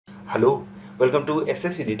Hello, welcome to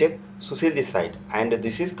SSC Detect. Sushil this side, and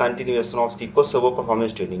this is continuation of SQL Server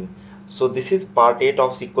Performance Training. So this is part 8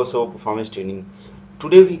 of SQL Server Performance Training.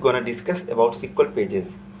 Today we gonna discuss about SQL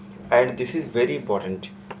pages, and this is very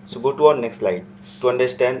important. So go to our next slide to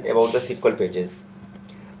understand about the SQL pages.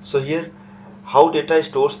 So here, how data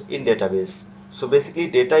stores in database. So basically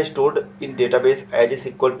data is stored in database as a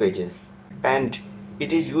SQL pages, and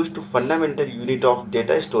it is used to fundamental unit of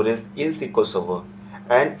data storage in SQL Server,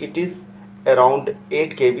 and it is around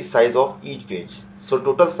 8 KB size of each page. So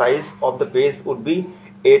total size of the page would be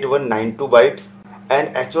 8192 bytes, and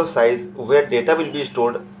actual size where data will be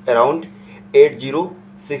stored around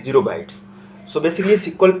 8060 bytes. So basically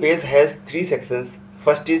SQL page has three sections.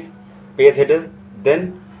 First is page header,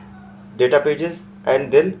 then data pages,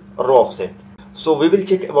 and then row offset. So we will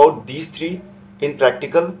check about these three in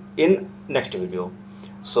practical in next video.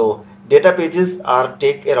 So data pages are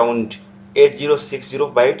take around 8060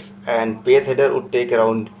 bytes, and page header would take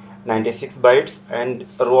around 96 bytes, and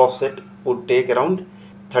row offset would take around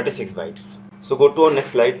 36 bytes. So go to our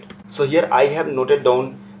next slide. So here I have noted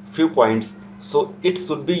down few points. So it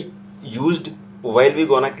should be used while we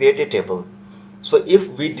gonna create a table. So if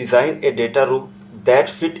we design a data row that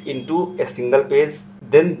fit into a single page,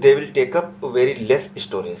 then they will take up very less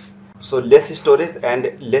storage. So less storage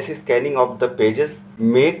and less scanning of the pages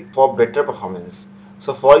make for better performance.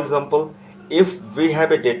 So for example, if we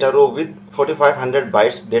have a data row with 4500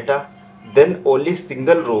 bytes data, then only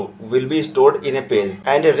single row will be stored in a page,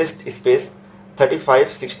 and a rest space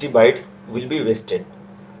 3560 bytes will be wasted.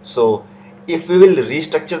 So if we will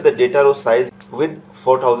restructure the data row size with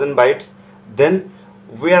 4000 bytes, then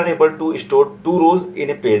we are able to store two rows in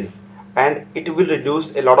a page, and it will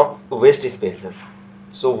reduce a lot of waste spaces.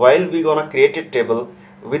 So while we gonna create a table,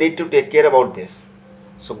 we need to take care about this.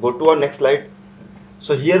 So go to our next slide.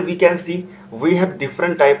 So here we can see we have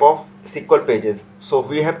different type of SQL pages. So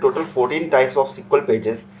we have total 14 types of SQL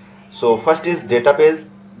pages. So first is data page,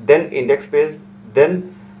 then index page,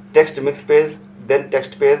 then text mix page, then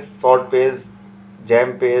text page, sort page,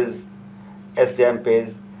 jam page, sjam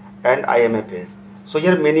page, and IMA page. So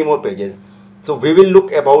here many more pages. So we will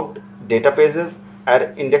look about data pages,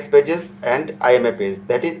 index pages, and IMA page,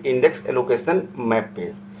 that is index allocation map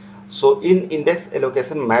page. So in index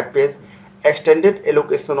allocation map page, extended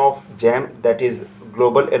allocation of jam, that is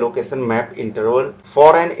global allocation map interval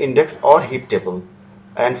for an index or heap table.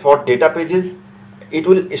 And for data pages, it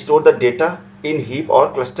will store the data in heap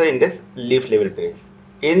or cluster index leaf level page.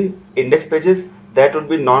 In index pages, that would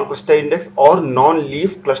be non-cluster index or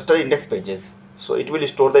non-leaf cluster index pages. So it will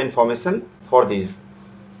store the information for these.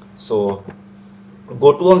 So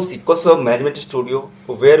go to on SQL Server Management Studio,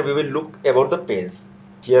 where we will look about the page.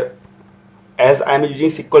 Here, as I am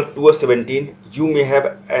using SQL 2.17, you may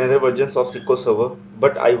have another versions of SQL Server,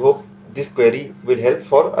 but I hope this query will help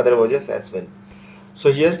for other versions as well.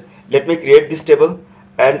 So here, let me create this table,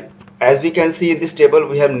 and as we can see in this table,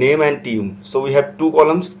 we have name and team. So we have two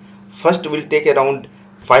columns. First will take around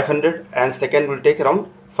 500, and second will take around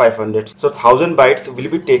 500. So 1000 bytes will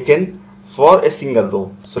be taken for a single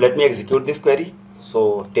row. So let me execute this query.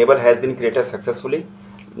 So table has been created successfully.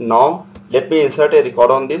 Now let me insert a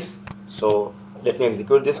record on this. So let me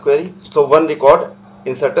execute this query. So one record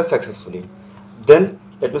inserted successfully. Then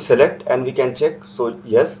let me select and we can check. So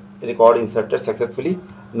yes, record inserted successfully.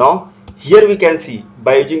 Now here we can see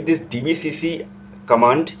by using this dbcc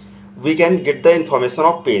command, we can get the information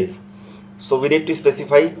of page. So we need to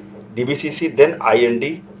specify dbcc, then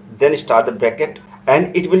ind, then start the bracket,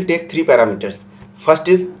 and it will take three parameters. First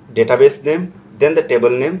is database name, then the table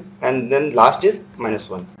name, and then last is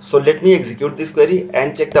 -1. So let me execute this query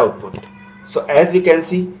and check the output. So as we can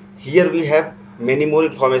see, here we have many more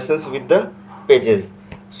informations with the pages.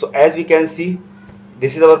 So as we can see,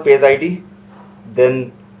 this is our page ID,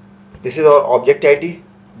 then this is our object ID,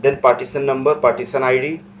 then partition number, partition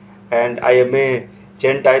ID, and IMA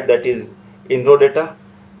chain type, that is in row data.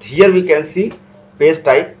 Here we can see page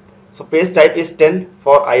type. So page type is 10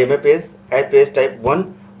 for IMA page, and page type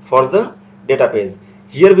 1 for the data page.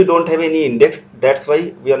 Here we don't have any index, that's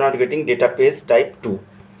why we are not getting data page type 2.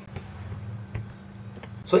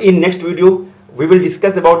 So in next video, we will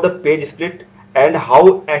discuss about the page split and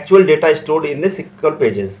how actual data is stored in the SQL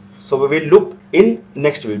pages. So we will look in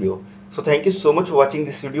next video. So thank you so much for watching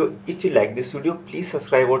this video. If you like this video, please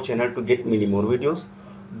subscribe our channel to get many more videos.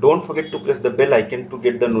 Don't forget to press the bell icon to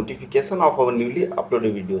get the notification of our newly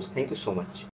uploaded videos. Thank you so much.